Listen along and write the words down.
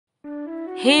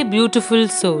Hey beautiful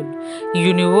soul,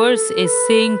 universe is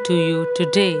saying to you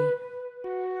today,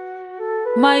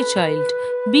 my child,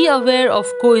 be aware of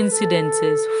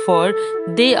coincidences for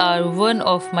they are one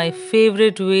of my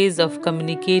favorite ways of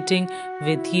communicating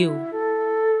with you.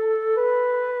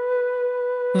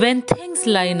 When things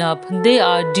line up, they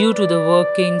are due to the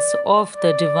workings of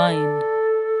the divine.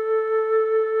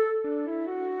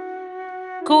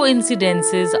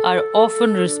 Coincidences are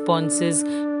often responses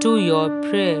to your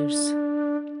prayers.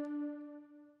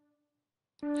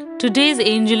 Today's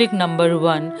angelic number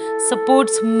one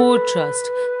supports more trust.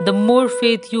 The more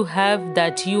faith you have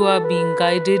that you are being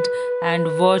guided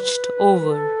and watched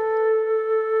over,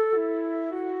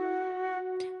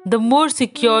 the more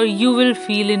secure you will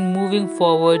feel in moving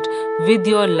forward with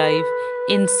your life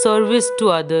in service to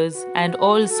others and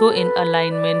also in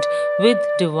alignment with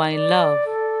divine love.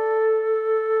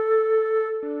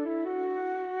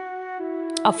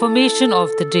 Affirmation of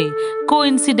the day.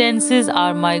 Coincidences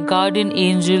are my guardian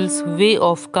angel's way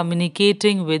of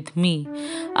communicating with me.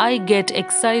 I get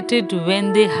excited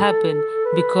when they happen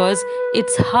because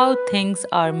it's how things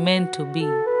are meant to be.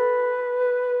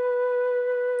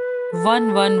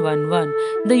 1111.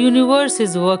 The universe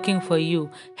is working for you.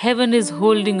 Heaven is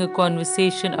holding a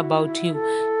conversation about you.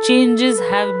 Changes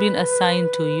have been assigned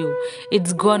to you.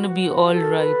 It's gonna be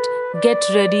alright. Get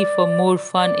ready for more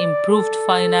fun, improved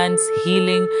finance,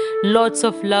 healing, lots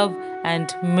of love,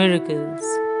 and miracles.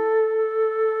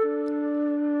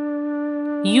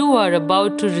 You are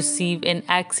about to receive an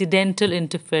accidental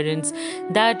interference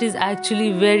that is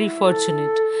actually very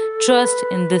fortunate. Trust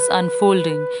in this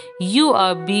unfolding. You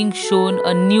are being shown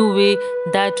a new way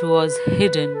that was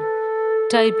hidden.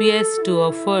 Type yes to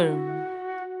affirm.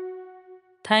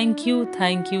 Thank you,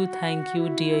 thank you, thank you,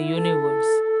 dear universe.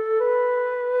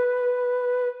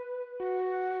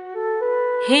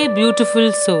 Hey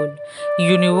beautiful soul,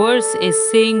 universe is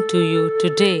saying to you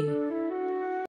today,